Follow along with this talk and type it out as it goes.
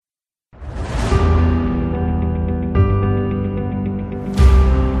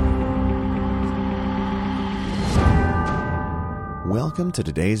Welcome to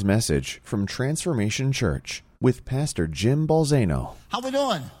today's message from Transformation Church with Pastor Jim Balzano. How we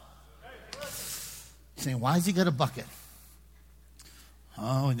doing? Saying, why has he got a bucket?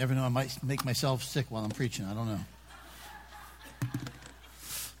 Oh, I never know. I might make myself sick while I'm preaching. I don't know.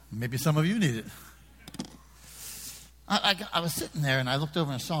 Maybe some of you need it. I was sitting there and I looked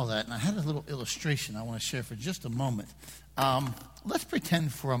over and saw that, and I had a little illustration I want to share for just a moment. Let's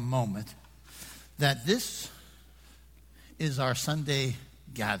pretend for a moment that this is our Sunday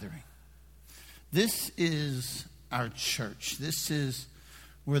gathering. This is our church. This is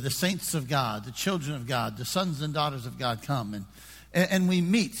where the saints of God, the children of God, the sons and daughters of God come and we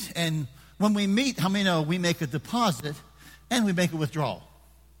meet. And when we meet, how many know we make a deposit and we make a withdrawal?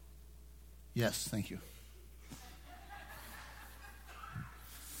 Yes, thank you.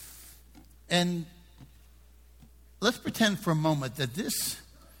 And let's pretend for a moment that this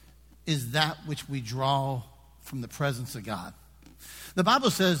is that which we draw from the presence of God. The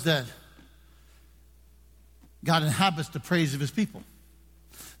Bible says that God inhabits the praise of his people.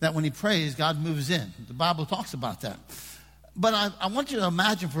 That when he prays, God moves in. The Bible talks about that. But I want you to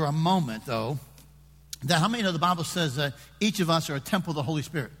imagine for a moment, though, that how many know the Bible says that each of us are a temple of the Holy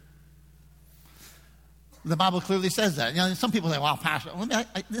Spirit? The Bible clearly says that. You know, some people say, well, Pastor,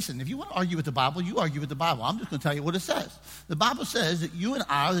 listen, if you want to argue with the Bible, you argue with the Bible. I'm just going to tell you what it says. The Bible says that you and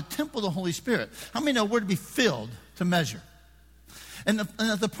I are the temple of the Holy Spirit. How many know we're to be filled to measure? And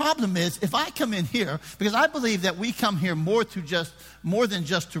the problem is, if I come in here, because I believe that we come here more than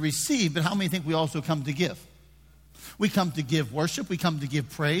just to receive, but how many think we also come to give? We come to give worship. We come to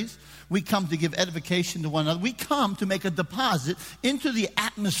give praise. We come to give edification to one another. We come to make a deposit into the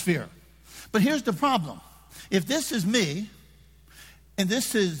atmosphere. But here's the problem. If this is me, and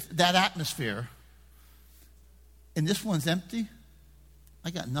this is that atmosphere, and this one's empty,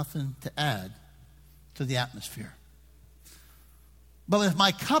 I got nothing to add to the atmosphere. But if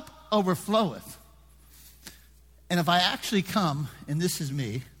my cup overfloweth, and if I actually come, and this is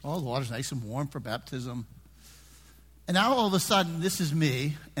me, oh, the water's nice and warm for baptism, and now all of a sudden this is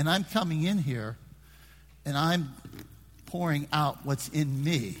me, and I'm coming in here, and I'm pouring out what's in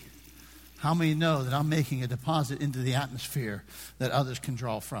me. How many know that I'm making a deposit into the atmosphere that others can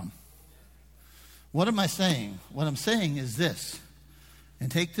draw from? What am I saying? What I'm saying is this, and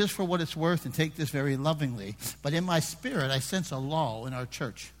take this for what it's worth and take this very lovingly, but in my spirit I sense a law in our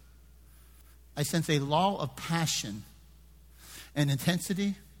church. I sense a law of passion and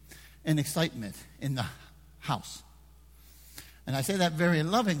intensity and excitement in the house. And I say that very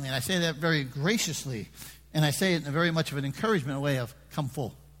lovingly, and I say that very graciously, and I say it in a very much of an encouragement way of come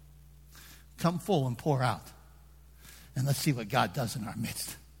full. Come full and pour out. And let's see what God does in our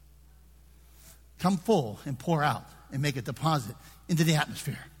midst. Come full and pour out and make a deposit into the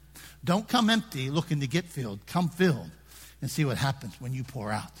atmosphere. Don't come empty looking to get filled. Come filled and see what happens when you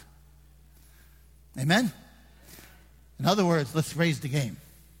pour out. Amen? In other words, let's raise the game.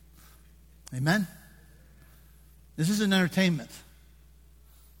 Amen? This isn't entertainment.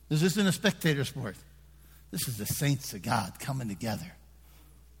 This isn't a spectator sport. This is the saints of God coming together.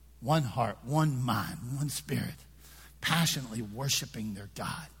 One heart, one mind, one spirit, passionately worshiping their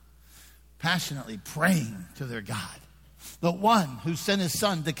God, passionately praying to their God. The one who sent his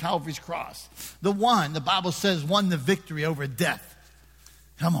son to Calvary's cross. The one, the Bible says, won the victory over death.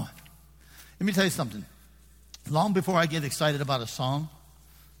 Come on. Let me tell you something. Long before I get excited about a song,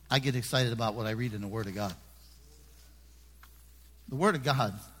 I get excited about what I read in the Word of God. The Word of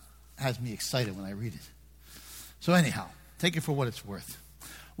God has me excited when I read it. So anyhow, take it for what it's worth.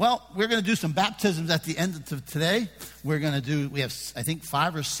 Well, we're going to do some baptisms at the end of today. We have, I think,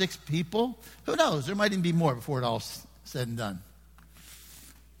 5 or 6 people. Who knows? There might even be more before it all's said and done.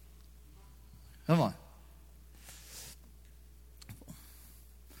 Come on.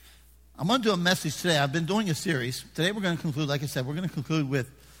 I'm going to do a message today. I've been doing a series. Today we're going to conclude, like I said, we're going to conclude with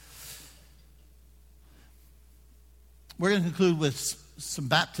some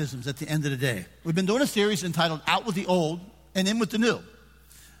baptisms at the end of the day. We've been doing a series entitled Out with the Old and In with the New.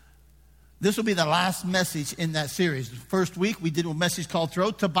 This will be the last message in that series. The first week, we did a message called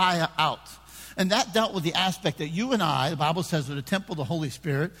Throw Tobiah Out. And that dealt with the aspect that you and I, the Bible says, are the temple of the Holy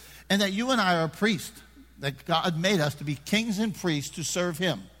Spirit, and that you and I are a priest, that God made us to be kings and priests to serve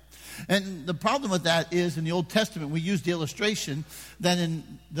him. And the problem with that is, in the Old Testament, we use the illustration that in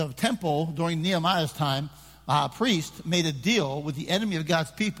the temple during Nehemiah's time, a priest made a deal with the enemy of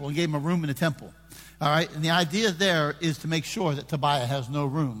God's people and gave him a room in the temple. All right? And the idea there is to make sure that Tobiah has no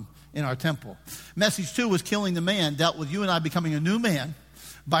room in our temple. Message 2 was Killing the Man, dealt with you and I becoming a new man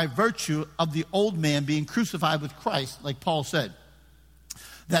by virtue of the old man being crucified with Christ, like Paul said.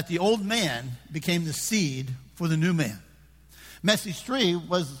 That the old man became the seed for the new man. Message 3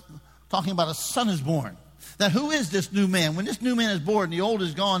 was talking about a son is born. That who is this new man? When this new man is born, the old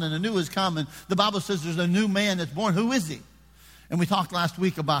is gone and the new is come, and the Bible says there's a new man that's born. Who is he? And we talked last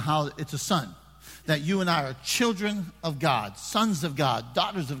week about how it's a son. That you and I are children of God, sons of God,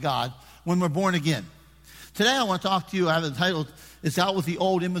 daughters of God when we're born again. Today I want to talk to you, I have entitled, It's Out with the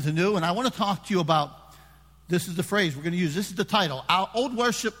Old, In with the New, and I want to talk to you about, this is the phrase we're going to use, this is the title, Our Old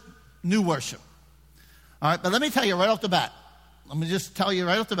Worship, New Worship. All right, but let me tell you right off the bat,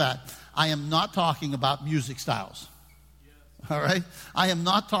 I am not talking about music styles. All right? I am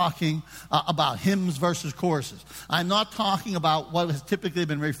not talking about hymns versus choruses. I'm not talking about what has typically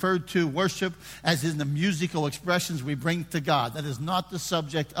been referred to worship as in the musical expressions we bring to God. That is not the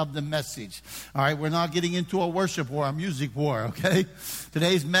subject of the message. All right? We're not getting into a worship war, a music war, okay?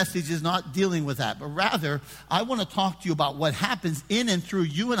 Today's message is not dealing with that. But rather, I want to talk to you about what happens in and through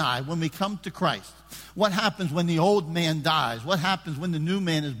you and I when we come to Christ. What happens when the old man dies? What happens when the new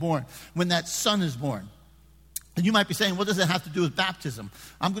man is born? When that son is born? And you might be saying, what does that have to do with baptism?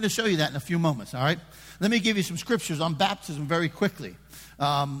 I'm going to show you that in a few moments, all right? Let me give you some scriptures on baptism very quickly.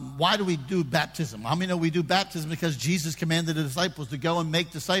 Why do we do baptism? How many know we do baptism because Jesus commanded the disciples to go and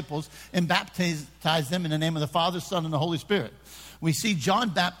make disciples and baptize them in the name of the Father, Son, and the Holy Spirit. We see John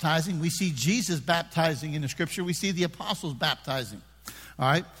baptizing. We see Jesus baptizing in the scripture. We see the apostles baptizing, all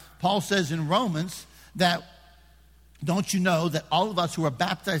right? Paul says in Romans that, don't you know that all of us who are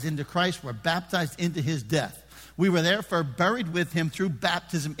baptized into Christ were baptized into his death? We were therefore buried with him through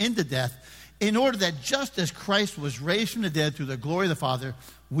baptism into death, in order that just as Christ was raised from the dead through the glory of the Father,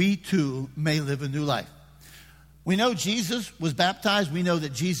 we too may live a new life. We know Jesus was baptized. We know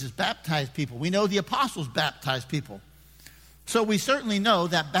that Jesus baptized people. We know the apostles baptized people. So we certainly know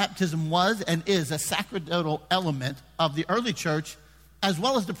that baptism was and is a sacerdotal element of the early church as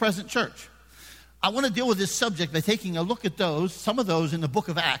well as the present church. I want to deal with this subject by taking a look at some of those in the book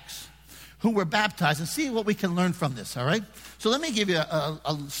of Acts, who were baptized, and see what we can learn from this, all right? So let me give you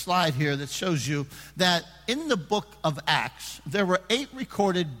a slide here that shows you that in the book of Acts, there were 8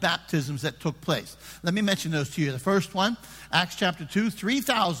 recorded baptisms that took place. Let me mention those to you. The first one, Acts chapter 2,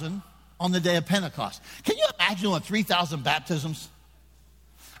 3,000 on the day of Pentecost. Can you imagine 3,000 baptisms?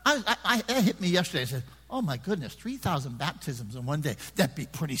 That hit me yesterday. I said, oh my goodness, 3,000 baptisms in one day. That'd be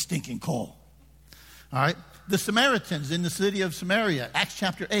pretty stinking cool. All right? The Samaritans in the city of Samaria, Acts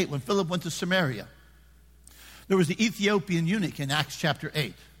chapter 8, when Philip went to Samaria. There was the Ethiopian eunuch in Acts chapter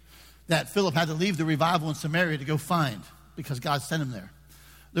 8 that Philip had to leave the revival in Samaria to go find because God sent him there.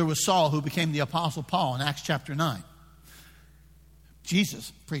 There was Saul, who became the Apostle Paul in Acts chapter 9.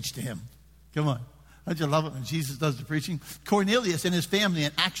 Jesus preached to him. Come on. Don't you love it when Jesus does the preaching? Cornelius and his family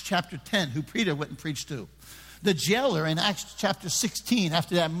in Acts chapter 10, who Peter went and preached to. The jailer in Acts chapter 16,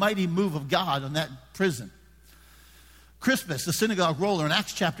 after that mighty move of God on that prison. Crispus, the synagogue ruler, in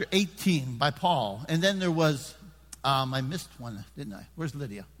Acts chapter 18 by Paul. And then there was, I missed one, didn't I? Where's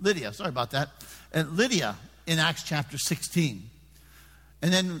Lydia? Lydia, sorry about that. And Lydia in Acts chapter 16.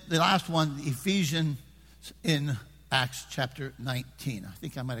 And then the last one, the Ephesians in Acts chapter 19. I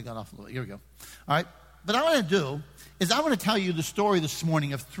think I might have got off a little bit. Here we go. All right. But what I want to do is I want to tell you the story this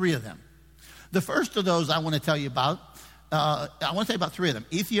morning of 3 of them. The first of those I want to tell you about, I want to tell you about 3 of them.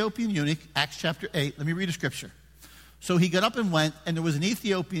 Ethiopian eunuch, Acts chapter 8. Let me read a scripture. So he got up and went, and there was an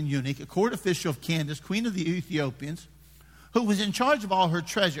Ethiopian eunuch, a court official of Candace, queen of the Ethiopians, who was in charge of all her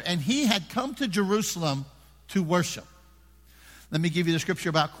treasure, and he had come to Jerusalem to worship. Let me give you the scripture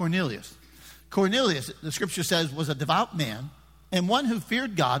about Cornelius. Cornelius, the scripture says, was a devout man, and one who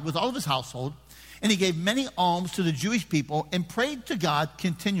feared God with all of his household, and he gave many alms to the Jewish people and prayed to God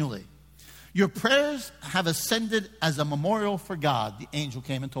continually. Your prayers have ascended as a memorial for God, the angel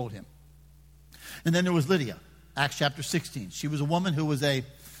came and told him. And then there was Lydia, Acts chapter 16. She was a woman who was a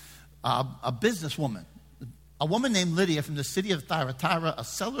businesswoman. A woman named Lydia from the city of Thyatira, a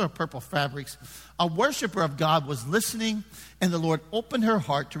seller of purple fabrics, a worshiper of God, was listening, and the Lord opened her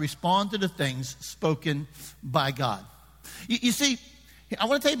heart to respond to the things spoken by God. You see, I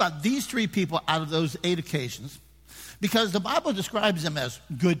want to tell you about these 3 people out of those 8 occasions, because the Bible describes them as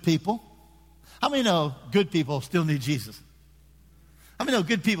good people. How many know good people still need Jesus? How many know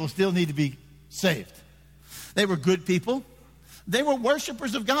good people still need to be saved? They were good people. They were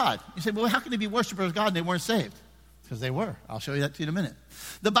worshipers of God. You say, well, how can they be worshipers of God and they weren't saved? Because they were. I'll show you that to you in a minute.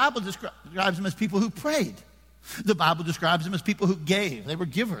 The Bible describes them as people who prayed. The Bible describes them as people who gave. They were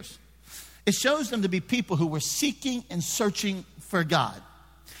givers. It shows them to be people who were seeking and searching for God.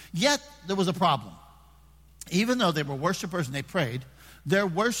 Yet, there was a problem. Even though they were worshipers and they prayed, their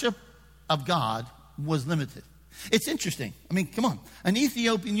worship of God was limited. It's interesting. I mean, come on. An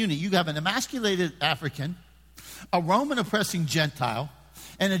Ethiopian eunuch, you have an emasculated African a Roman oppressing Gentile,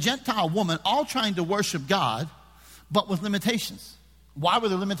 and a Gentile woman all trying to worship God, but with limitations. Why were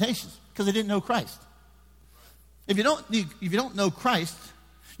there limitations? Because they didn't know Christ. If you don't know Christ,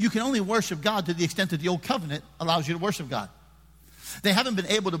 you can only worship God to the extent that the old covenant allows you to worship God. They haven't been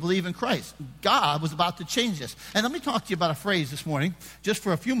able to believe in Christ. God was about to change this. And let me talk to you about a phrase this morning, just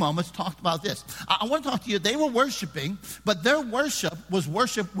for a few moments, talked about this. I want to talk to you, they were worshiping, but their worship was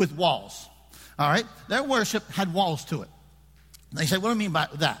worship with walls. All right? Their worship had walls to it. They say, what do I mean by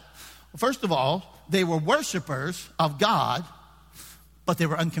that? Well, first of all, they were worshipers of God, but they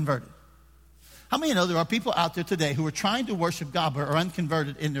were unconverted. How many know there are people out there today who are trying to worship God but are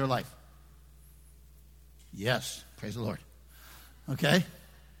unconverted in their life? Yes, praise the Lord. Okay?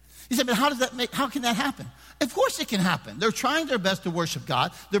 You say, but how can that happen? Of course it can happen. They're trying their best to worship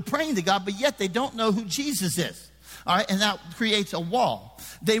God. They're praying to God, but yet they don't know who Jesus is. All right? And that creates a wall.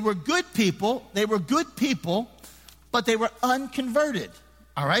 They were good people, but they were unconverted.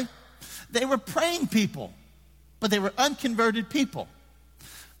 All right? They were praying people, but they were unconverted people.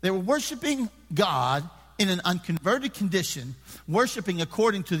 They were worshiping God in an unconverted condition, worshiping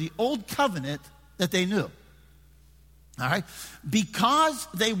according to the old covenant that they knew. All right? Because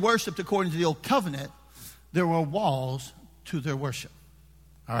they worshiped according to the old covenant, there were walls to their worship.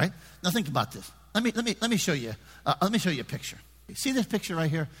 All right? Now think about this. Let me show you. Let me show you a picture. See this picture right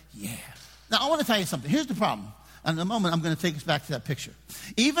here? Yeah. Now I want to tell you something. Here's the problem. And in a moment, I'm going to take us back to that picture.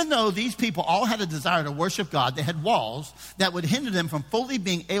 Even though these people all had a desire to worship God, they had walls that would hinder them from fully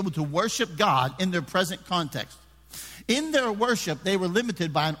being able to worship God in their present context. In their worship, they were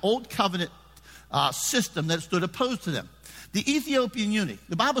limited by an old covenant system that stood opposed to them. The Ethiopian eunuch,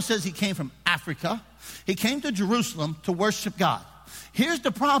 the Bible says he came from Africa. He came to Jerusalem to worship God. Here's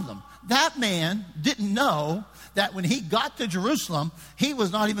the problem. That man didn't know that when he got to Jerusalem, he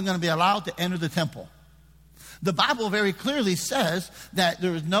was not even going to be allowed to enter the temple. The Bible very clearly says that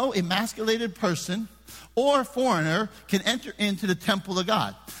there is no emasculated person or foreigner can enter into the temple of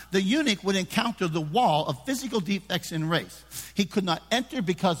God. The eunuch would encounter the wall of physical defects in race. He could not enter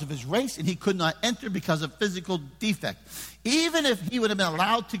because of his race, and he could not enter because of physical defect. Even if he would have been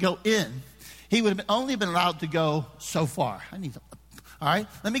allowed to go in, he would have only been allowed to go so far. All right?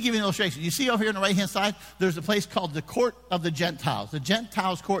 Let me give you an illustration. You see over here on the right-hand side, there's a place called the Court of the Gentiles, the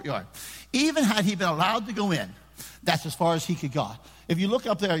Gentiles' courtyard. Even had he been allowed to go in, that's as far as he could go. If you look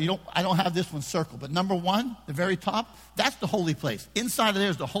up there, I don't have this one circled, but number 1, the very top, that's the holy place. Inside of there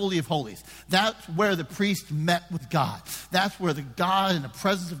is the Holy of Holies. That's where the priest met with God. That's where the God and the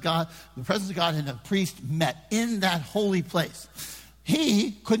presence of God and the priest met in that holy place.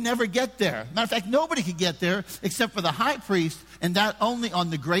 He could never get there. Matter of fact, nobody could get there except for the high priest, and that only on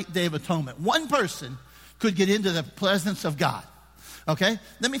the great day of atonement. One person could get into the presence of God. Okay?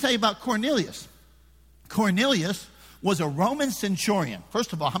 Let me tell you about Cornelius. Cornelius was a Roman centurion.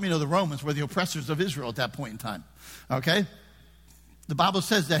 First of all, how many know the Romans were the oppressors of Israel at that point in time? Okay? The Bible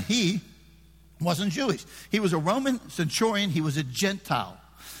says that he wasn't Jewish. He was a Roman centurion. He was a Gentile.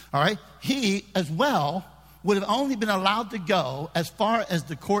 All right? He, as well, would have only been allowed to go as far as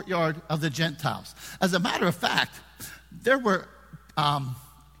the courtyard of the Gentiles. As a matter of fact, there were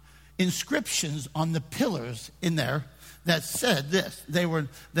inscriptions on the pillars in there that said this.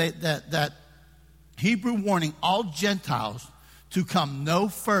 That Hebrew warning all Gentiles to come no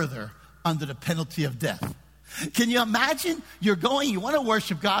further under the penalty of death. Can you imagine? You want to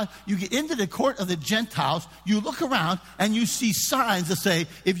worship God, you get into the court of the Gentiles, you look around and you see signs that say,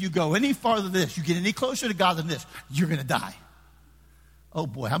 if you go any farther than this, you get any closer to God than this, you're going to die. Oh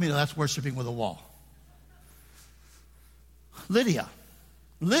boy, how many know that's worshiping with a wall? Lydia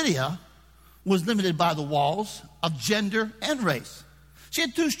was limited by the walls of gender and race. She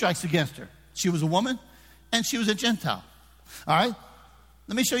had 2 strikes against her. She was a woman and she was a Gentile. All right?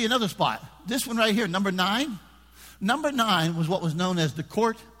 Let me show you another spot. This one right here, number 9. Number 9 was what was known as the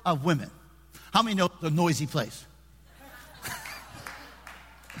Court of Women. How many know it's a noisy place?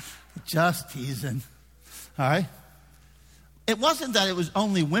 Just teasing. All right? It wasn't that it was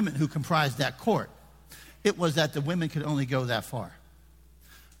only women who comprised that court. It was that the women could only go that far.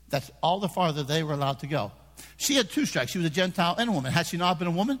 That's all the farther they were allowed to go. She had 2 strikes. She was a Gentile and a woman. Had she not been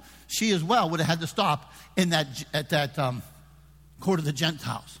a woman, she as well would have had to stop at that court of the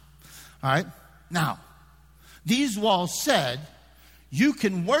Gentiles. All right? Now, these walls said, you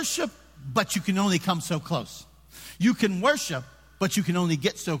can worship, but you can only come so close. You can worship, but you can only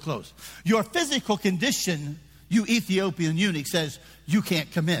get so close. Your physical condition, you Ethiopian eunuch, says you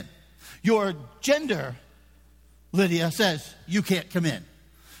can't come in. Your gender, Lydia, says you can't come in.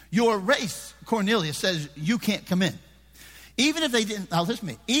 Your race, Cornelius, says you can't come in. Even if they didn't, now listen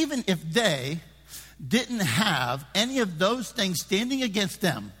to me, even if they didn't have any of those things standing against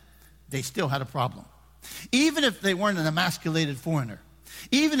them, they still had a problem. Even if they weren't an emasculated foreigner,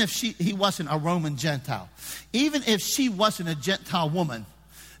 even if he wasn't a Roman Gentile, even if she wasn't a Gentile woman,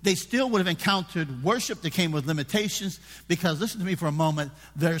 they still would have encountered worship that came with limitations because, listen to me for a moment,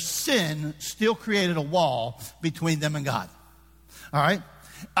 their sin still created a wall between them and God. All right?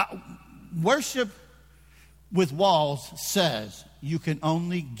 Worship with walls says you can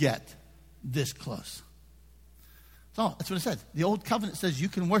only get this close. That's what it said. The old covenant says you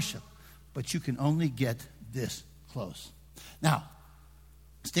can worship, but you can only get this close. Now,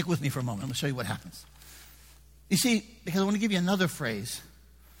 stick with me for a moment. I'm going to show you what happens. You see, because I want to give you another phrase,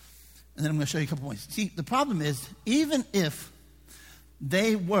 and then I'm going to show you a couple points. See, the problem is, even if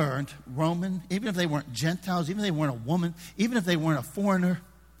they weren't Roman, even if they weren't Gentiles, even if they weren't a woman, even if they weren't a foreigner,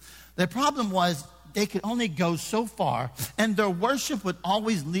 the problem was they could only go so far, and their worship would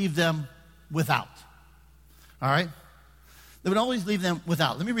always leave them without. All right? They would always leave them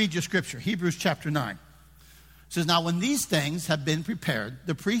without. Let me read you scripture. Hebrews chapter 9. It says, now when these things have been prepared,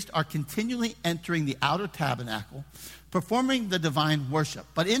 the priests are continually entering the outer tabernacle, performing the divine worship.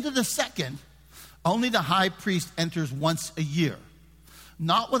 But into the second, only the high priest enters once a year,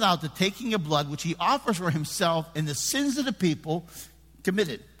 not without the taking of blood, which he offers for himself and the sins of the people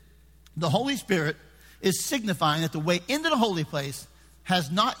committed. The Holy Spirit is signifying that the way into the holy place has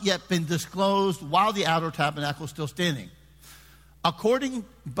not yet been disclosed while the outer tabernacle is still standing.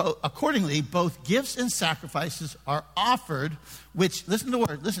 Accordingly, both gifts and sacrifices are offered, which, listen to the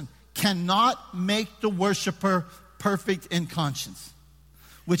word, cannot make the worshiper perfect in conscience.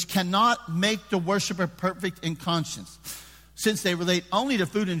 Which cannot make the worshiper perfect in conscience, since they relate only to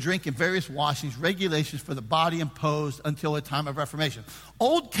food and drink and various washings, regulations for the body imposed until the time of Reformation.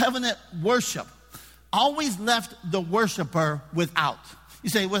 Old covenant worship always left the worshiper without. You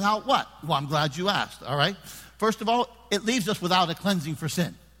say, without what? Well, I'm glad you asked, all right? First of all, it leaves us without a cleansing for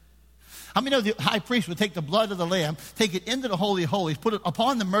sin. How many know the high priest would take the blood of the lamb, take it into the Holy of Holies, put it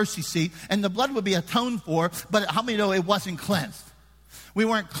upon the mercy seat, and the blood would be atoned for, but how many know it wasn't cleansed? We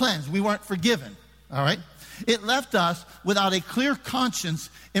weren't cleansed. We weren't forgiven, all right? It left us without a clear conscience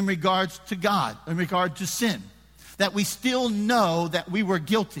in regards to God, in regard to sin, that we still know that we were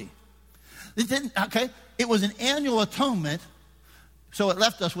guilty. It was an annual atonement, so it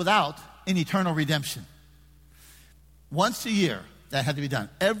left us without an eternal redemption. Once a year, that had to be done.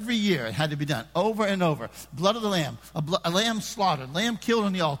 Every year, it had to be done over and over. Blood of the lamb, a lamb slaughtered, lamb killed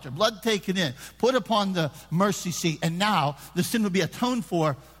on the altar, blood taken in, put upon the mercy seat, and now the sin would be atoned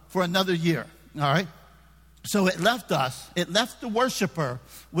for another year. All right? So it left the worshiper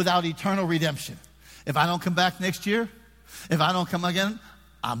without eternal redemption. If I don't come back next year, if I don't come again,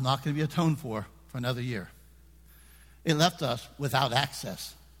 I'm not going to be atoned for another year. It left us without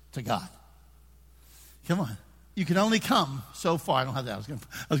access to God. Come on. You can only come so far. I don't have that. I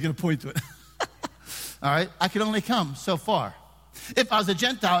was going to point to it. All right? I can only come so far. If I was a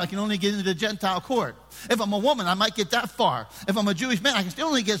Gentile, I can only get into the Gentile court. If I'm a woman, I might get that far. If I'm a Jewish man, I can still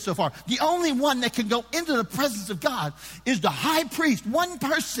only get so far. The only one that can go into the presence of God is the high priest, one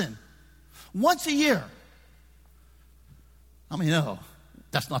person, once a year. How many know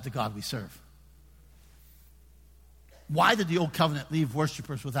that's not the God we serve? Why did the old covenant leave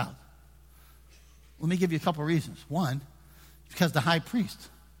worshipers without? Let me give you a couple of reasons. One, because the high priest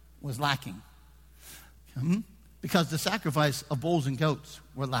was lacking. Because the sacrifice of bulls and goats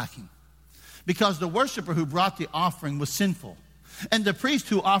were lacking. Because the worshiper who brought the offering was sinful. And the priest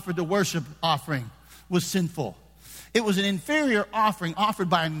who offered the worship offering was sinful. It was an inferior offering offered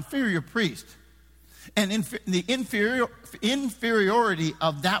by an inferior priest. And the inferiority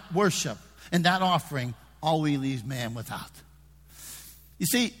of that worship and that offering always leaves man without. You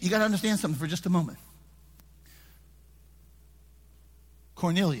see, you got to understand something for just a moment.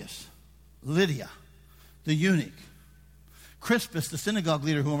 Cornelius, Lydia, the eunuch, Crispus, the synagogue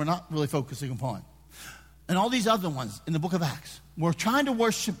leader, who we're not really focusing upon, and all these other ones in the book of Acts were trying to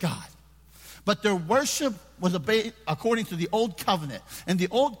worship God. But their worship was according to the old covenant. And the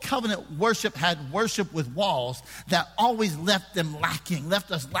old covenant worship had worship with walls that always left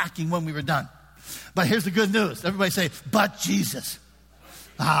us lacking when we were done. But here's the good news. Everybody say, but Jesus.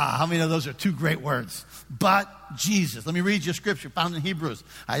 How many of those are two great words? But Jesus. Let me read you a scripture found in Hebrews.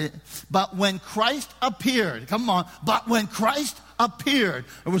 But when Christ appeared, come on, but when Christ appeared,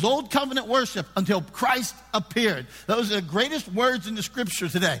 it was old covenant worship until Christ appeared. Those are the greatest words in the scripture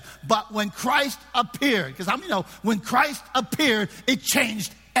today. But when Christ appeared, because how many know when Christ appeared, it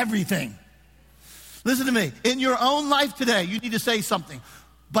changed everything. Listen to me. In your own life today, you need to say something.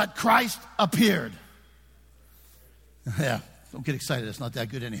 But Christ appeared. Yeah. Don't get excited. It's not that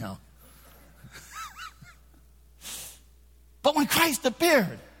good anyhow. But when Christ appeared,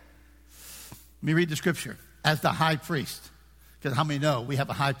 let me read the scripture, as the high priest. Because how many know we have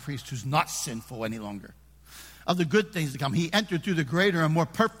a high priest who's not sinful any longer? Of the good things to come. He entered through the greater and more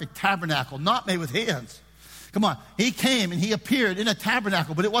perfect tabernacle, not made with hands. Come on. He came and he appeared in a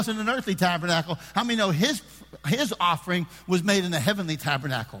tabernacle, but it wasn't an earthly tabernacle. How many know his offering was made in a heavenly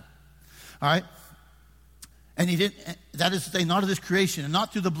tabernacle? All right? And he didn't, that is to say, not of this creation, and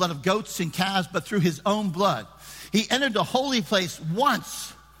not through the blood of goats and calves, but through his own blood. He entered the holy place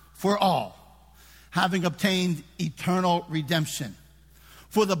once for all, having obtained eternal redemption.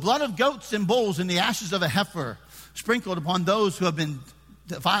 For the blood of goats and bulls and the ashes of a heifer sprinkled upon those who have been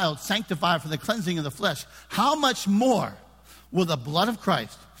defiled, sanctified for the cleansing of the flesh, how much more will the blood of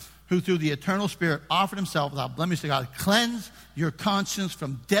Christ, who through the eternal Spirit offered himself without blemish to God, cleanse your conscience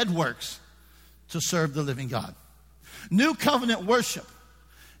from dead works to serve the living God? New covenant worship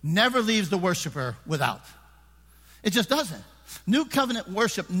never leaves the worshiper without. It just doesn't. New covenant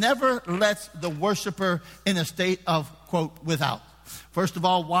worship never lets the worshiper in a state of, quote, without. First of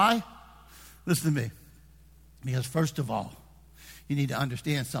all, why? Listen to me. Because first of all, you need to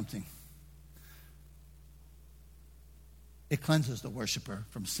understand something. It cleanses the worshiper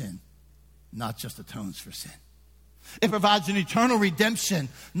from sin, not just atones for sin. It provides an eternal redemption,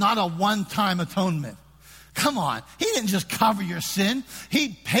 not a one-time atonement. Come on. He didn't just cover your sin.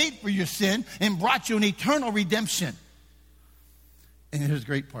 He paid for your sin and brought you an eternal redemption. And here's the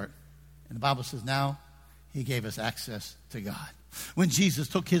great part. And the Bible says now he gave us access to God. When Jesus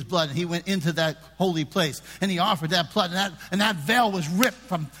took his blood and he went into that holy place and he offered that blood, and that veil was ripped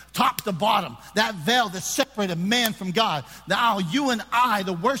from top to bottom. That veil that separated man from God. Now you and I,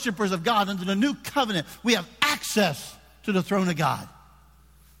 the worshipers of God under the new covenant, we have access to the throne of God.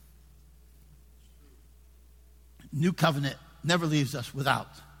 New covenant never leaves us without.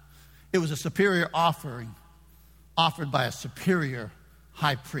 It was a superior offering offered by a superior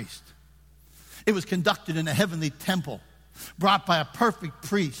high priest. It was conducted in a heavenly temple, brought by a perfect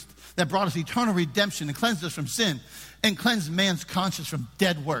priest that brought us eternal redemption and cleansed us from sin and cleansed man's conscience from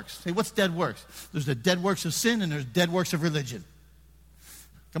dead works. Say, what's dead works? There's the dead works of sin and there's dead works of religion.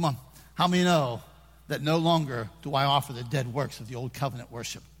 Come on. How many know that no longer do I offer the dead works of the old covenant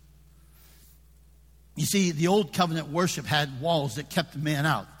worship? You see, the old covenant worship had walls that kept man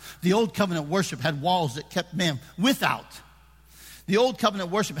out. The old covenant worship had walls that kept man without. The old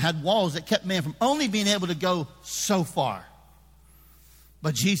covenant worship had walls that kept man from only being able to go so far.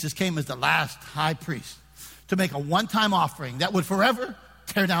 But Jesus came as the last high priest to make a one-time offering that would forever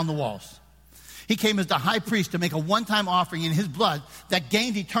tear down the walls. He came as the high priest to make a one-time offering in his blood that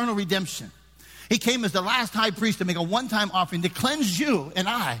gained eternal redemption. He came as the last high priest to make a one-time offering to cleanse you and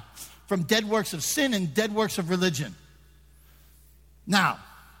I from dead works of sin and dead works of religion. Now,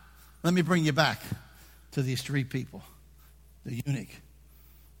 let me bring you back to these three people. The eunuch,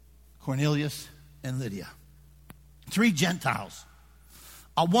 Cornelius, and Lydia. Three Gentiles.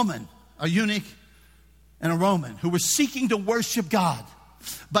 A woman, a eunuch, and a Roman who were seeking to worship God.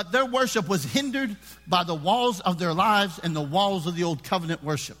 But their worship was hindered by the walls of their lives and the walls of the old covenant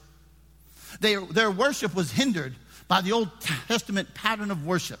worship. Their worship was hindered by the Old Testament pattern of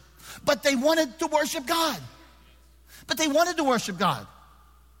worship. But they wanted to worship God.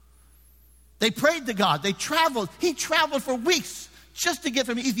 They prayed to God. They traveled. He traveled for weeks just to get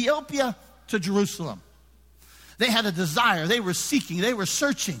from Ethiopia to Jerusalem. They had a desire. They were seeking. They were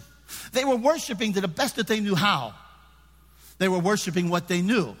searching. They were worshiping to the best that they knew how. They were worshiping what they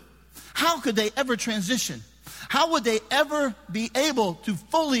knew. How could they ever transition? How would they ever be able to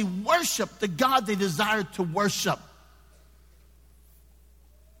fully worship the God they desired to worship?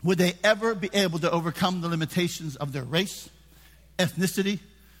 Would they ever be able to overcome the limitations of their race, ethnicity,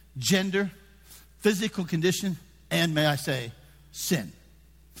 gender, physical condition, and, may I say, sin?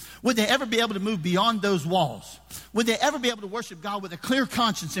 Would they ever be able to move beyond those walls? Would they ever be able to worship God with a clear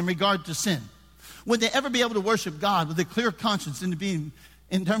conscience in regard to sin? Would they ever be able to worship God with a clear conscience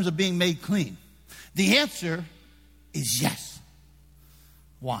in terms of being made clean? The answer is yes.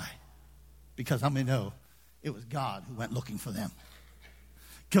 Why? Because how many know it was God who went looking for them?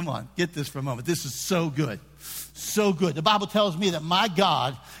 Come on, get this for a moment. This is so good. So good. The Bible tells me that my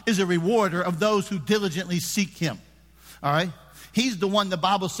God is a rewarder of those who diligently seek him. All right? He's the one the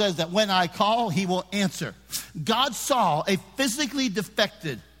Bible says that when I call, he will answer. God saw a physically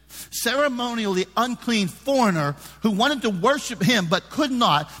defected, ceremonially unclean foreigner who wanted to worship him but could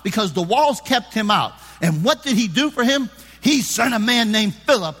not because the walls kept him out. And what did he do for him? He sent a man named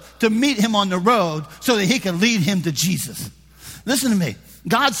Philip to meet him on the road so that he could lead him to Jesus. Listen to me.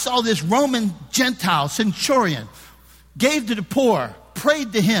 God saw this Roman Gentile centurion, gave to the poor,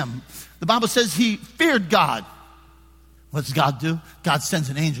 prayed to him. The Bible says he feared God, What does God do? God sends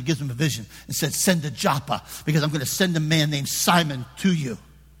an angel, gives him a vision, and says, send to Joppa, because I'm going to send a man named Simon to you.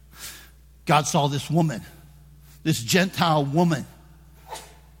 God saw this woman, this Gentile woman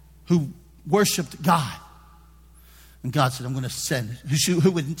who worshiped God. And God said, I'm going to send.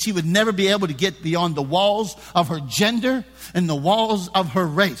 She would never be able to get beyond the walls of her gender and the walls of her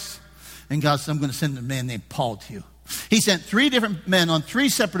race. And God said, I'm going to send a man named Paul to you. He sent 3 different men on 3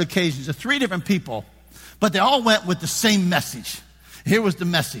 separate occasions to 3 different people, but they all went with the same message. Here was the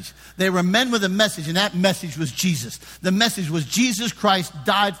message. They were men with a message, and that message was Jesus. The message was Jesus Christ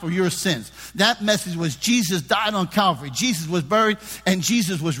died for your sins. That message was Jesus died on Calvary. Jesus was buried, and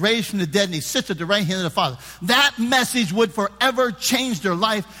Jesus was raised from the dead, and he sits at the right hand of the Father. That message would forever change their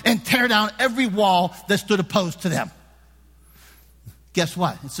life and tear down every wall that stood opposed to them. Guess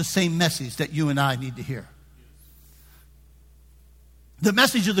what? It's the same message that you and I need to hear. The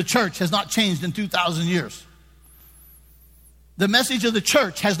message of the church has not changed in 2,000 years. The message of the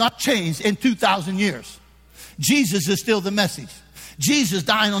church has not changed in 2,000 years. Jesus is still the message. Jesus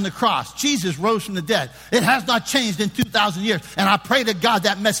dying on the cross. Jesus rose from the dead. It has not changed in 2,000 years. And I pray to God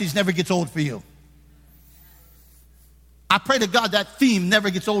that message never gets old for you. I pray to God that theme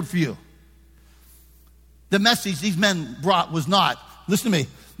never gets old for you. The message these men brought was not, listen to me,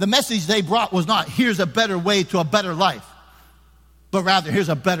 the message they brought was not, here's a better way to a better life, but rather, here's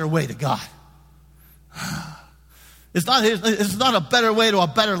a better way to God. It's not a better way to a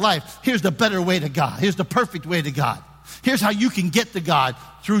better life. Here's the better way to God. Here's the perfect way to God. Here's how you can get to God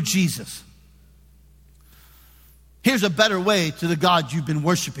through Jesus. Here's a better way to the God you've been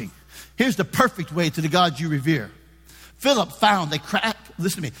worshiping. Here's the perfect way to the God you revere. Philip found a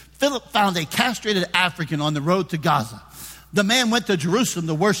castrated African on the road to Gaza. The man went to Jerusalem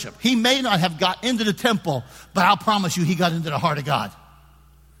to worship. He may not have got into the temple, but I'll promise you he got into the heart of God.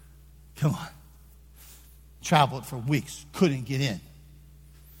 Come on. Traveled for weeks, couldn't get in.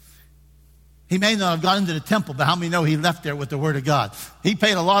 He may not have got into the temple, but how many know he left there with the word of God? He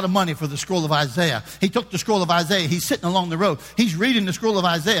paid a lot of money for the scroll of Isaiah. He took the scroll of Isaiah. He's sitting along the road. He's reading the scroll of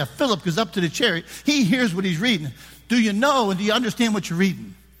Isaiah. Philip goes up to the chariot. He hears what he's reading. Do you know and do you understand what you're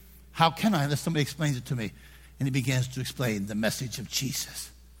reading? How can I unless somebody explains it to me? And he begins to explain the message of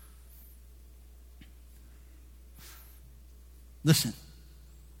Jesus. Listen,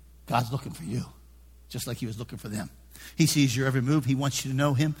 God's looking for you, just like he was looking for them. He sees your every move. He wants you to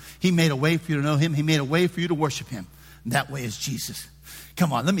know him. He made a way for you to know him. He made a way for you to worship him. And that way is Jesus.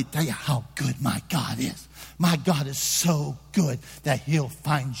 Come on, let me tell you how good my God is. My God is so good that he'll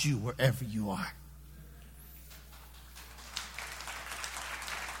find you wherever you are.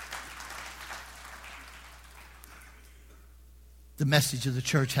 The message of the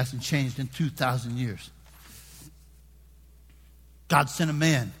church hasn't changed in 2,000 years. God sent a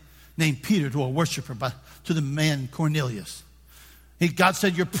man named Peter to a worshiper, to the man Cornelius. God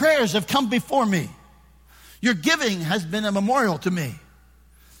said, your prayers have come before me. Your giving has been a memorial to me.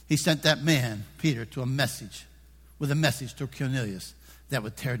 He sent that man, Peter, with a message to Cornelius that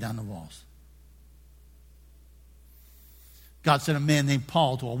would tear down the walls. God sent a man named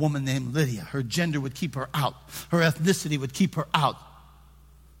Paul to a woman named Lydia. Her gender would keep her out. Her ethnicity would keep her out.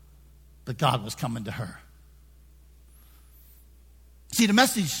 But God was coming to her. See, the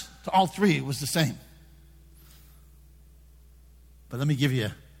message to all 3 was the same. But let me give you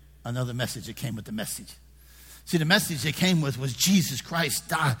another message that came with the message. See, the message they came with was Jesus Christ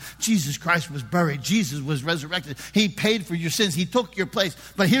died. Jesus Christ was buried. Jesus was resurrected. He paid for your sins. He took your place.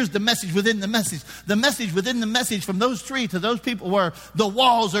 But here's the message within the message. The message within the message from those 3 to those people were, the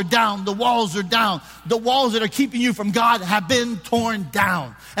walls are down. The walls are down. The walls that are keeping you from God have been torn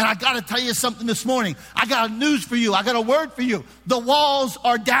down. And I got to tell you something this morning. I got a news for you. I got a word for you. The walls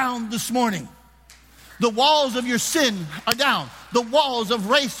are down this morning. The walls of your sin are down. The walls of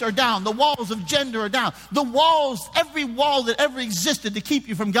race are down. The walls of gender are down. The walls, every wall that ever existed to keep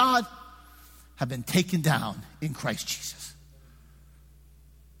you from God, have been taken down in Christ Jesus.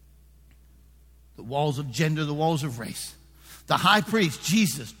 The walls of gender, the walls of race. The high priest,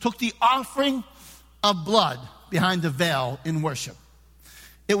 Jesus, took the offering of blood behind the veil in worship.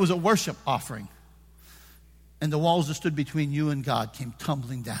 It was a worship offering. And the walls that stood between you and God came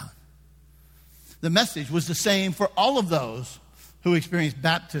tumbling down. The message was the same for all of those who experienced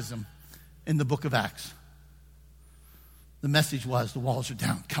baptism in the book of Acts. The message was, the walls are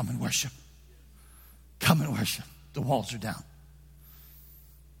down. Come and worship. Come and worship. The walls are down.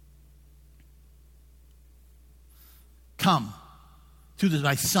 Come through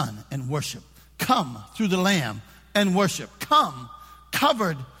thy Son and worship. Come through the Lamb and worship. Come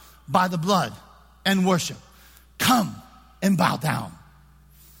covered by the blood and worship. Come and bow down.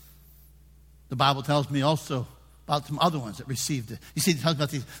 The Bible tells me also about some other ones that received it. You see, it talks about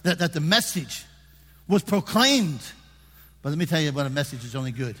these, that the message was proclaimed. But let me tell you about a message is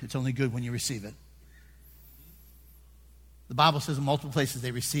only good. It's only good when you receive it. The Bible says in multiple places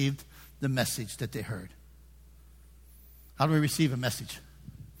they received the message that they heard. How do we receive a message?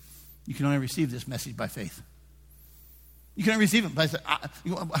 You can only receive this message by faith. You can only receive it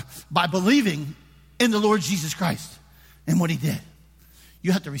by believing in the Lord Jesus Christ and what he did.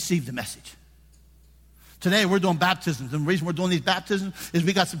 You have to receive the message. Today we're doing baptisms. And the reason we're doing these baptisms is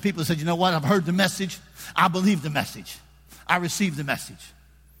we got some people that said, you know what, I've heard the message. I believe the message. I received the message.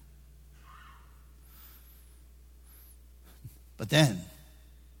 But then,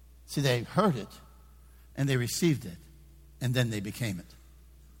 see, they heard it and they received it and then they became it.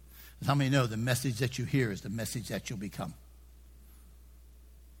 How many know the message that you hear is the message that you'll become?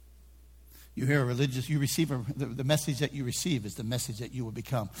 You hear the message that you receive is the message that you will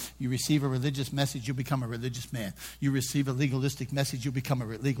become. You receive a religious message, you become a religious man. You receive a legalistic message, you become a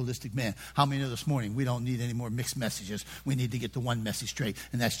legalistic man. How many know this morning we don't need any more mixed messages? We need to get the one message straight,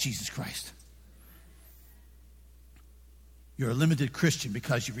 and that's Jesus Christ. You're a limited Christian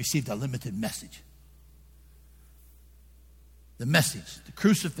because you received a limited message. The message, the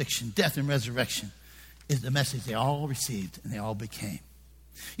crucifixion, death, and resurrection is the message they all received and they all became.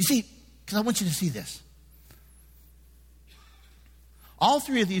 You see, because I want you to see this. All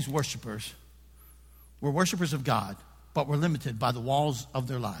three of these worshipers were worshipers of God, but were limited by the walls of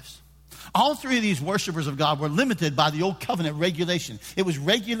their lives. All three of these worshipers of God were limited by the old covenant regulation. It was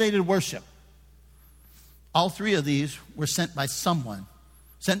regulated worship. All three of these were sent by someone,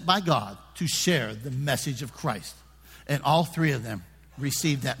 sent by God to share the message of Christ. And all three of them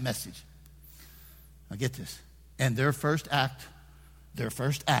received that message. Now get this. And their first act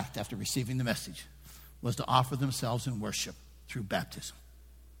after receiving the message was to offer themselves in worship through baptism.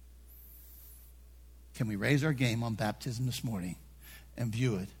 Can we raise our game on baptism this morning and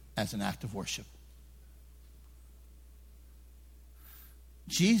view it as an act of worship?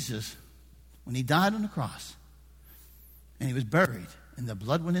 Jesus, when he died on the cross and he was buried and the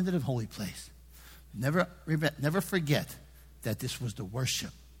blood went into the holy place, never forget that this was the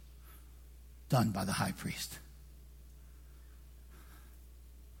worship done by the high priest.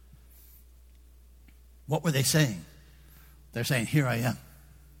 What were they saying? They're saying, here I am.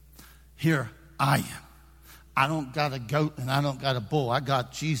 Here I am. I don't got a goat and I don't got a bull. I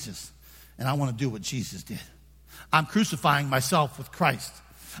got Jesus. And I want to do what Jesus did. I'm crucifying myself with Christ.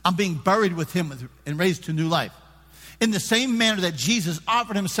 I'm being buried with him and raised to new life. In the same manner that Jesus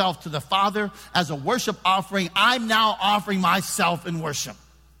offered himself to the Father as a worship offering, I'm now offering myself in worship.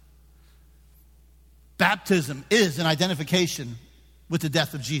 Baptism is an identification with the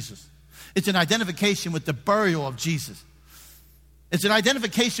death of Jesus. It's an identification with the burial of Jesus. It's an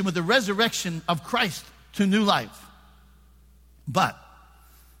identification with the resurrection of Christ to new life. But,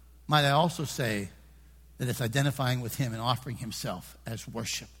 might I also say that it's identifying with him and offering himself as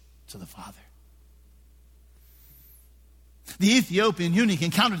worship to the Father. The Ethiopian eunuch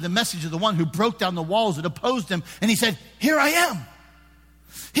encountered the message of the one who broke down the walls that opposed him, and he said, here I am.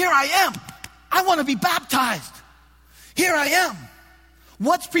 Here I am. I want to be baptized. Here I am.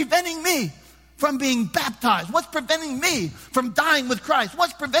 What's preventing me from being baptized? What's preventing me from dying with Christ?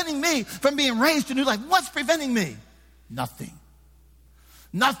 What's preventing me from being raised to new life? What's preventing me? Nothing.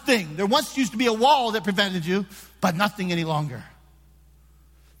 Nothing. There once used to be a wall that prevented you, but nothing any longer.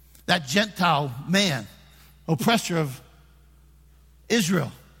 That Gentile man, oppressor of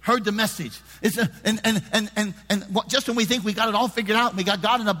Israel, heard the message. And just when we think we got it all figured out and we got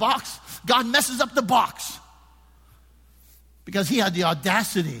God in a box, God messes up the box. Because he had the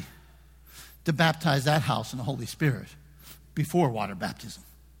audacity to baptize that house in the Holy Spirit before water baptism.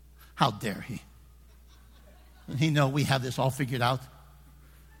 How dare he? And he know we have this all figured out.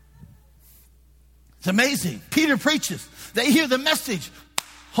 It's amazing. Peter preaches. They hear the message.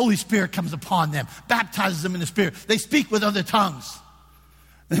 Holy Spirit comes upon them, baptizes them in the Spirit. They speak with other tongues.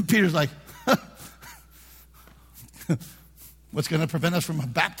 And Peter's like, what's going to prevent us from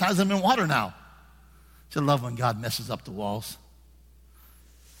baptizing them in water now? I love when God messes up the walls.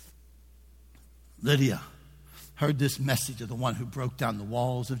 Lydia heard this message of the one who broke down the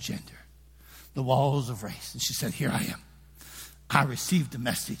walls of gender, the walls of race. And she said, here I am. I received the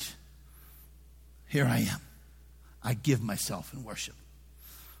message. Here I am. I give myself in worship.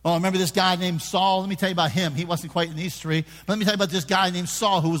 Oh, remember this guy named Saul? Let me tell you about him. He wasn't quite in these three. But let me tell you about this guy named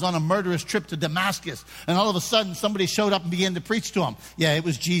Saul who was on a murderous trip to Damascus. And all of a sudden, somebody showed up and began to preach to him. Yeah, it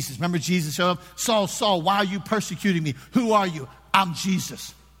was Jesus. Remember Jesus showed up? Saul, Saul, why are you persecuting me? Who are you? I'm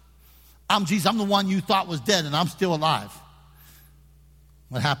Jesus. I'm Jesus. I'm the one you thought was dead, and I'm still alive.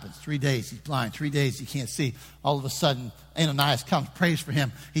 What happens? 3 days, he's blind. 3 days, he can't see. All of a sudden, Ananias comes, prays for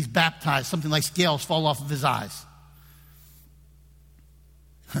him. He's baptized. Something like scales fall off of his eyes.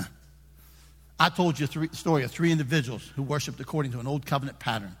 I told you the story of 3 individuals who worshiped according to an old covenant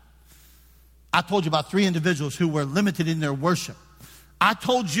pattern. I told you about 3 individuals who were limited in their worship. I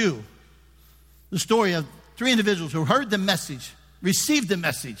told you the story of 3 individuals who heard the message, received the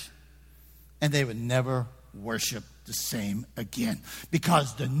message, and they would never worship the same again,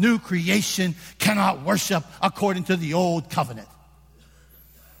 because the new creation cannot worship according to the old covenant,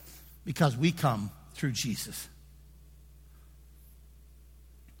 because we come through Jesus.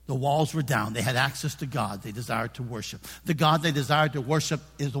 The walls were down. They had access to God they desired to worship. The God they desired to worship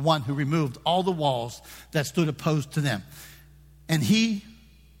is the one who removed all the walls that stood opposed to them. And he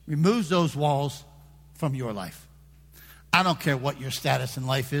removes those walls from your life. I don't care what your status in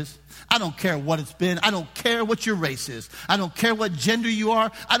life is. I don't care what it's been. I don't care what your race is. I don't care what gender you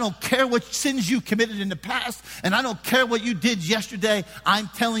are. I don't care what sins you committed in the past. And I don't care what you did yesterday. I'm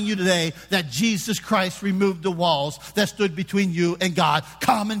telling you today that Jesus Christ removed the walls that stood between you and God.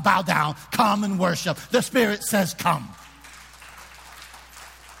 Come and bow down. Come and worship. The Spirit says come.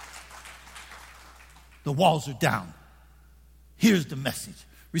 The walls are down. Here's the message.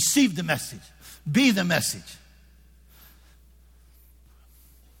 Receive the message. Be the message.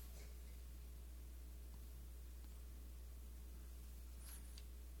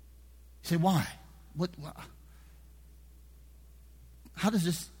 You say, why? What? How does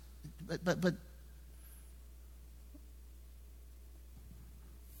this? But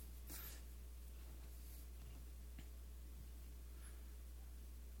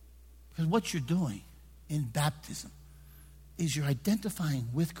because what you're doing in baptism is you're identifying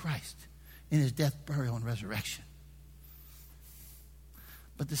with Christ in his death, burial, and resurrection.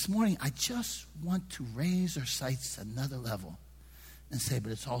 But this morning, I just want to raise our sights another level and say,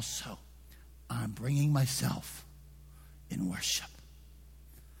 but it's also, I'm bringing myself in worship.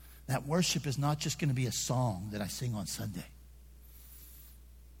 That worship is not just going to be a song that I sing on Sunday.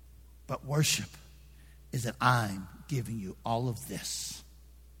 But worship is that I'm giving you all of this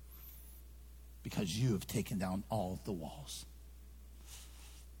because you have taken down all of the walls.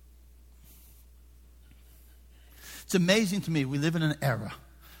 It's amazing to me, we live in an era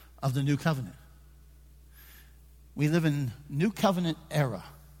of the new covenant. We live in new covenant era.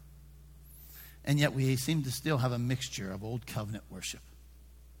 And yet we seem to still have a mixture of old covenant worship.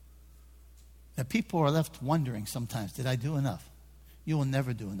 That people are left wondering sometimes, did I do enough? You will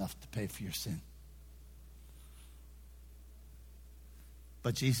never do enough to pay for your sin.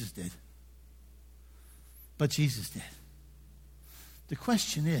 But Jesus did. But Jesus did. The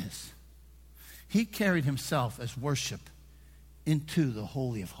question is, he carried himself as worship into the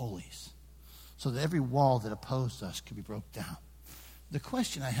Holy of Holies so that every wall that opposed us could be broke down. The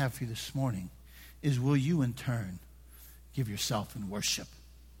question I have for you this morning is, will you in turn give yourself in worship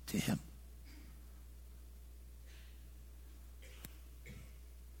to him?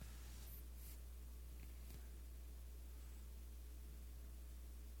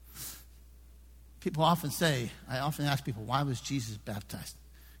 People often say, I often ask people, why was Jesus baptized?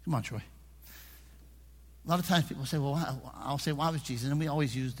 Come on, Troy. A lot of times people say, well, I'll say, why was Jesus? And we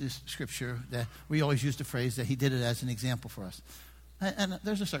always use this scripture, that we always use the phrase that he did it as an example for us. And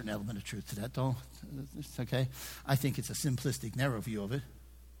there's a certain element of truth to that, though. It's okay. I think it's a simplistic, narrow view of it.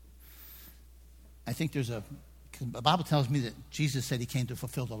 I think the Bible tells me that Jesus said he came to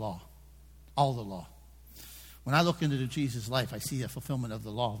fulfill the law, all the law. When I look into Jesus' life, I see a fulfillment of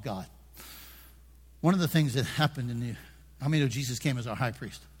the law of God. One of the things that happened how many know Jesus came as our high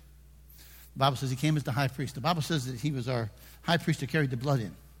priest? The Bible says he came as the high priest. The Bible says that he was our high priest who carried the blood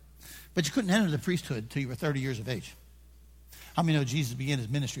in. But you couldn't enter the priesthood until you were 30 years of age. How many know Jesus began his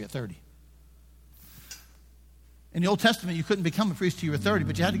ministry at 30? In the Old Testament, you couldn't become a priest until you were 30,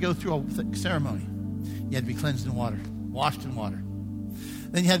 but you had to go through a ceremony. You had to be cleansed in water, washed in water.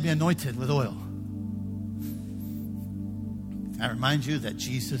 Then you had to be anointed with oil. I remind you that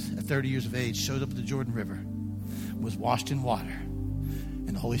Jesus, at 30 years of age, showed up at the Jordan River, was washed in water,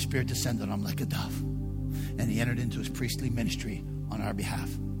 and the Holy Spirit descended on him like a dove. And he entered into his priestly ministry on our behalf.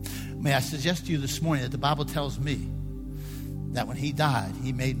 May I suggest to you this morning that the Bible tells me that when he died,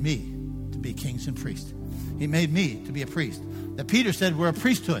 he made me to be kings and priests. He made me to be a priest. That Peter said we're a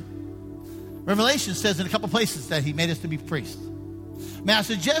priesthood. Revelation says in a couple places that he made us to be priests. May I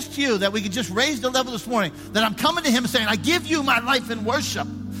suggest to you that we could just raise the level this morning, that I'm coming to him saying, I give you my life in worship.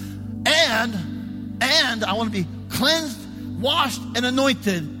 And I want to be cleansed, washed, and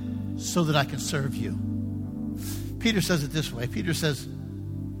anointed so that I can serve you. Peter says it this way. Peter says,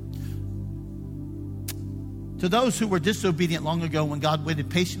 To those who were disobedient long ago when God waited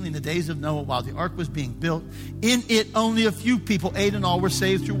patiently in the days of Noah while the ark was being built, in it only a few people, 8 in all, were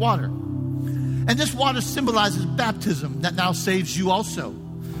saved through water. And this water symbolizes baptism that now saves you also.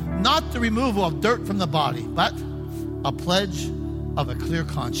 Not the removal of dirt from the body, but a pledge of a clear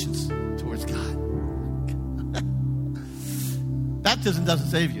conscience towards God. Baptism doesn't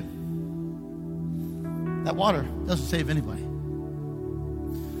save you. That water doesn't save anybody.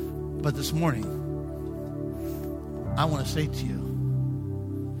 But this morning, I want to say to you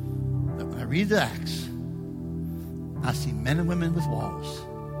that when I read the Acts, I see men and women with walls,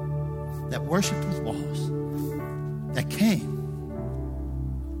 that worship with walls, that came,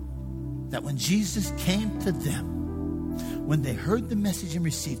 that when Jesus came to them, when they heard the message and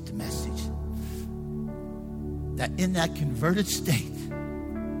received the message, that in that converted state,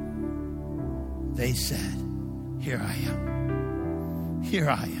 they said, here I am. Here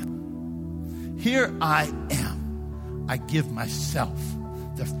I am. Here I am. I give myself.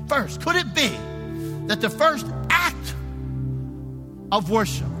 The first, could it be that the first act of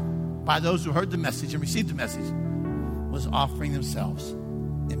worship by those who heard the message and received the message was offering themselves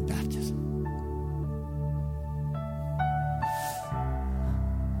in baptism?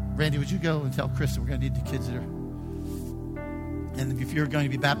 Randy, would you go and tell Chris that we're going to need the kids there? And if you're going to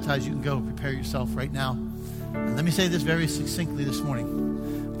be baptized, you can go prepare yourself right now. And let me say this very succinctly this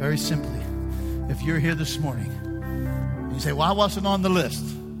morning, very simply. If you're here this morning and you say, well, I wasn't on the list,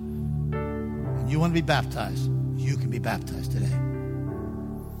 and you want to be baptized, you can be baptized today.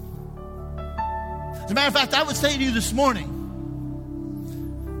 As a matter of fact, I would say to you this morning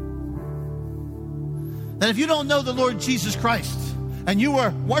that if you don't know the Lord Jesus Christ and you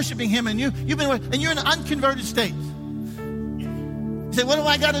are worshiping Him and you're in an unconverted state, you say, what do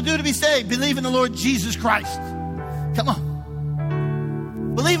I got to do to be saved? Believe in the Lord Jesus Christ. Come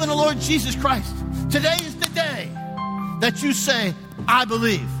on. Believe in the Lord Jesus Christ. Today is the day that you say, I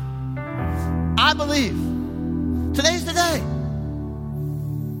believe. I believe. Today's the day.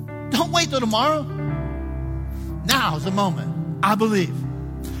 Don't wait till tomorrow. Now is the moment. I believe.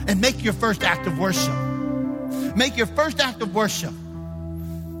 And make your first act of worship. Make your first act of worship.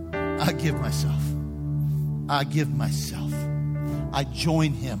 I give myself. I give myself. I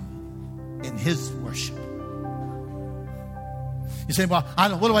join Him in His worship. You say, well,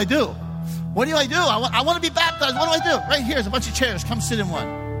 what do I do? What do I do? I want to be baptized. What do I do? Right here is a bunch of chairs. Come sit in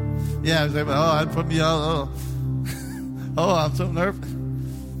one. Yeah, I'd put me out. Oh, I'm so nervous.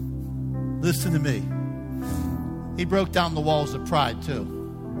 Listen to me. He broke down the walls of pride too.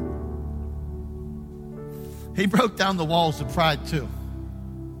 He broke down the walls of pride too.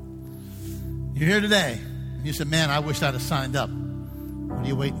 You're here today, and you said, man, I wish I'd have signed up. What are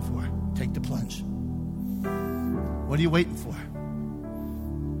you waiting for? Take the plunge. What are you waiting for?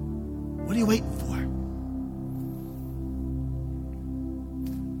 What are you waiting for?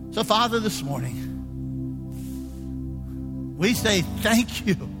 So, Father, this morning, we say thank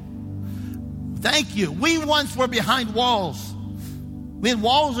you. Thank you. We once were behind walls. We had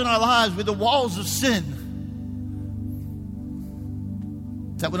walls in our lives with the walls of sin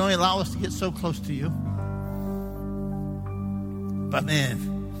that would only allow us to get so close to you. But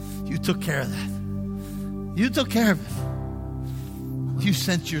man, you took care of that. You took care of it. You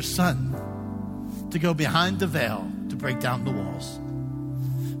sent your Son to go behind the veil to break down the walls.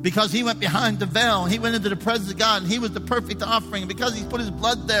 Because He went behind the veil, He went into the presence of God, and He was the perfect offering. And because He put His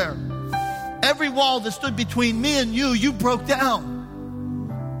blood there, every wall that stood between me and you broke down.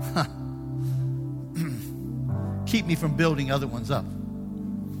 Keep me from building other ones up.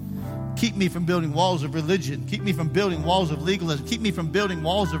 Keep me from building walls of religion. Keep me from building walls of legalism. Keep me from building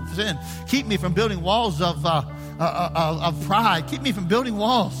walls of sin. Keep me from building walls of pride. Keep me from building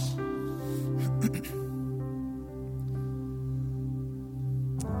walls.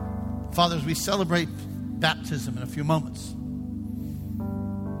 Father, as we celebrate baptism in a few moments,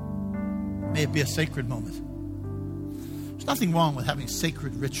 may it be a sacred moment. There's nothing wrong with having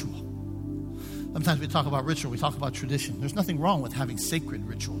sacred ritual. Sometimes we talk about ritual, we talk about tradition. There's nothing wrong with having sacred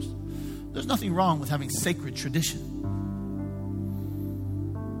rituals. There's nothing wrong with having sacred tradition.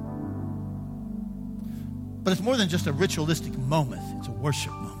 But it's more than just a ritualistic moment. It's a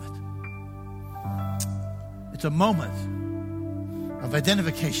worship moment. It's a moment of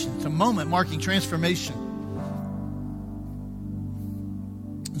identification. It's a moment marking transformation.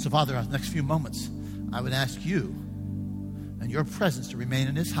 And so, Father, our next few moments, I would ask you and your presence to remain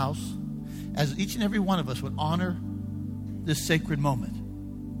in this house as each and every one of us would honor this sacred moment.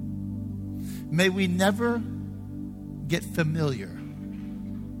 May we never get familiar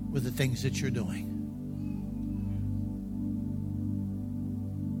with the things that you're doing.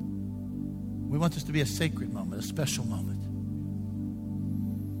 We want this to be a sacred moment, a special moment.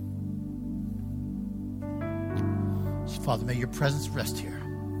 So, Father, may your presence rest here.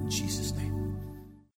 In Jesus' name.